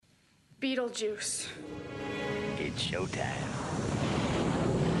Beetlejuice. It's showtime.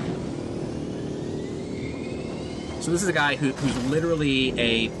 So this is a guy who's literally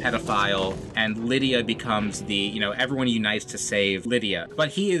a pedophile, and Lydia becomes the, everyone unites to save Lydia. But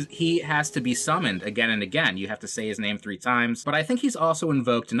he has to be summoned again and again. You have to say his name 3 times. But I think he's also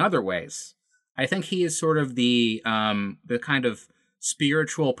invoked in other ways. I think he is sort of the kind of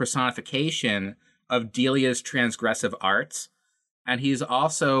spiritual personification of Delia's transgressive arts. And he's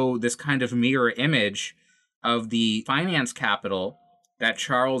also this kind of mirror image of the finance capital that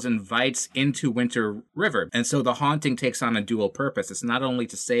Charles invites into Winter River. And so the haunting takes on a dual purpose. It's not only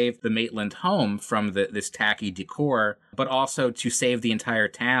to save the Maitland home from this tacky decor, but also to save the entire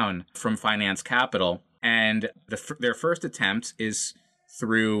town from finance capital. And their first attempt is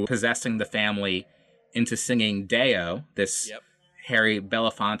through possessing the family into singing Deo, this Harry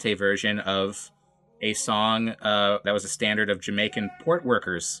Belafonte version of a song that was a standard of Jamaican port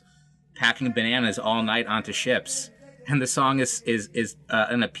workers packing bananas all night onto ships. And the song is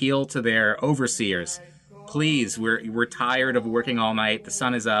an appeal to their overseers. Please, we're tired of working all night. The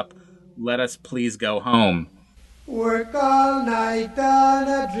sun is up. Let us please go home. Work all night and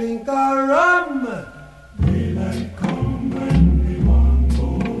a drink a rum. Daylight come and we want go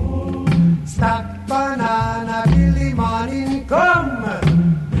home. Stack banana till the morning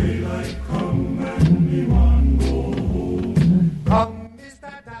come. Daylight come and we want go home. Come,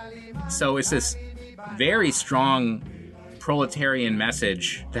 Mr. Tallyman. So it's this very strong proletarian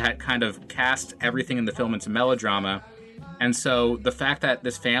message that kind of cast everything in the film into melodrama. And so the fact that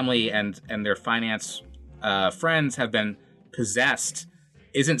this family and their finance friends have been possessed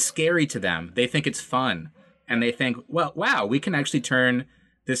isn't scary to them. They think it's fun. And they think, well, wow, we can actually turn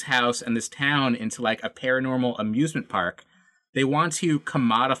this house and this town into like a paranormal amusement park. They want to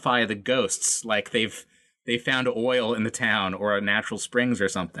commodify the ghosts, like they found oil in the town or a natural springs or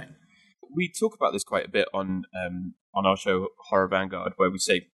something. We talk about this quite a bit on our show Horror Vanguard, where we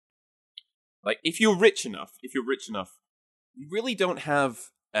say, like, if you're rich enough, you really don't have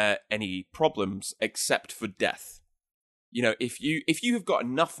any problems except for death. If you have got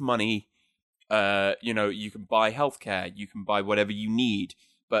enough money, you can buy healthcare, you can buy whatever you need,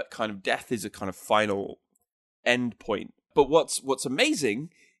 but kind of death is a kind of final end point. But what's amazing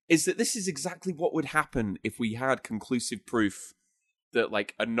is that this is exactly what would happen if we had conclusive proof that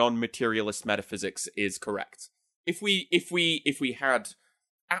like a non-materialist metaphysics is correct. If we had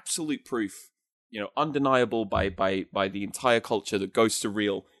absolute proof, undeniable by the entire culture that ghosts are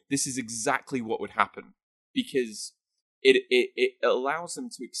real, this is exactly what would happen, because it allows them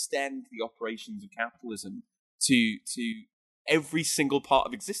to extend the operations of capitalism to every single part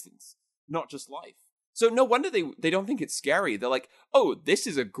of existence, not just life. So no wonder they don't think it's scary. They're like, oh, this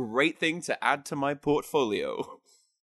is a great thing to add to my portfolio.